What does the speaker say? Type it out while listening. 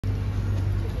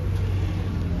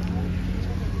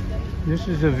This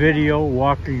is a video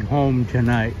walking home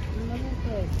tonight.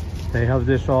 They have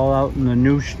this all out in the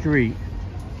new street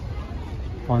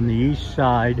on the east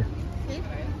side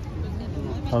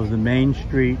of the main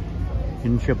street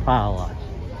in Chapala.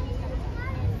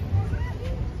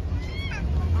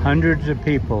 Hundreds of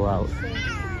people out.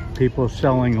 People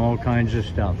selling all kinds of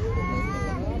stuff.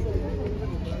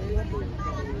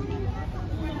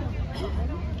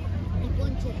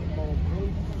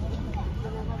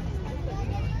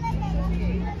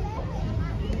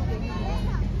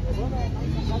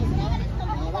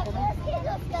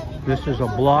 This is a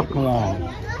block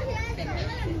long.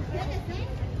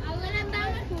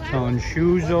 Selling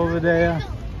shoes over there.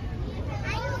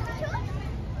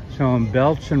 Selling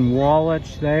belts and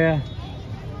wallets there.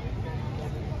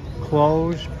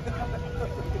 Clothes.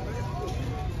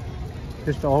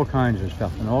 Just all kinds of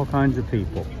stuff and all kinds of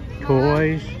people.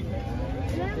 Toys.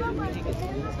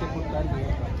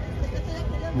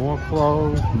 More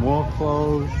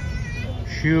clothes,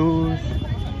 shoes.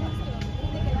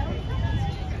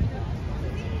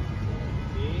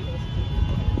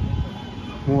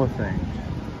 More things.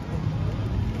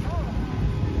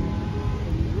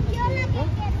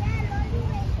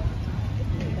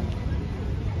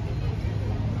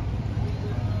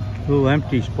 Little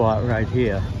empty spot right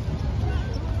here.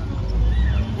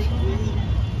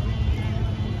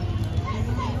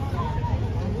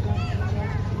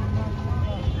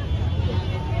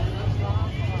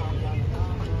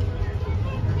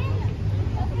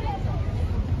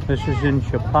 This is in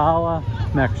Chapala,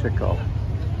 Mexico.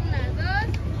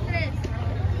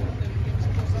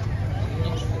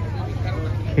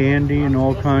 Candy and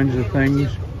all kinds of things.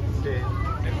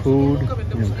 Food,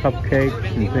 cupcakes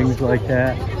and things like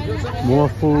that. More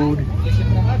food.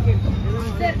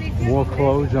 More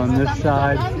clothes on this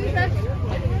side.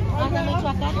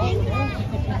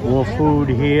 More food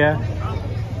here.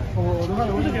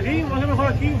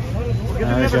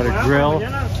 Now he's got a grill.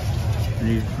 And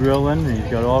he's grilling. And he's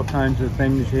got all kinds of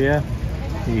things here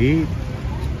to eat.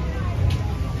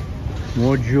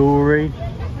 More jewelry.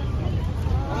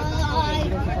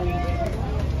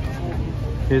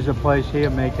 Here's a place here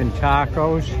making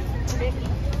tacos.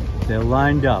 They're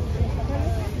lined up.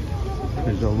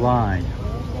 There's a line.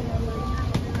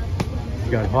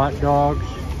 You got hot dogs.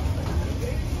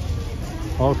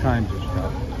 All kinds of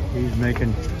stuff. He's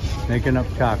making up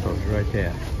tacos right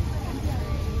there.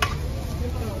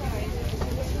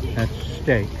 That's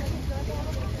steak.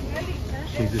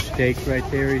 See the steak right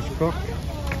there he's cooked?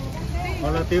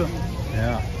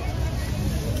 Yeah.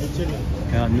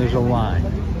 Yeah, and there's a line.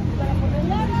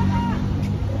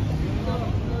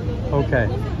 Okay,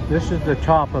 this is the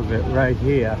top of it right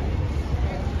here.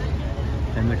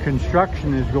 And the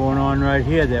construction is going on right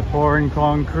here. They're pouring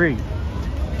concrete.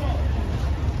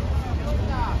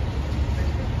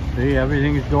 See,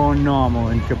 everything's going normal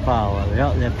in Chapala.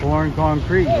 They're pouring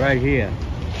concrete right here,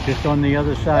 just on the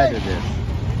other side of this.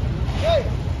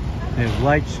 There's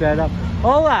lights set up.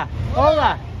 Hola!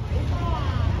 Hola!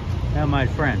 Yeah, my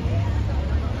friend.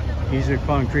 He's a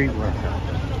concrete worker.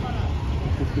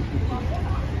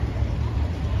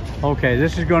 Okay,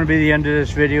 this is going to be the end of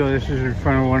this video. This is in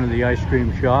front of one of the ice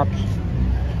cream shops.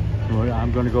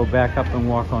 I'm going to go back up and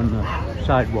walk on the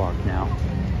sidewalk now.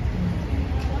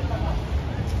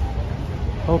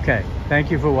 Okay, thank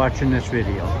you for watching this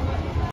video.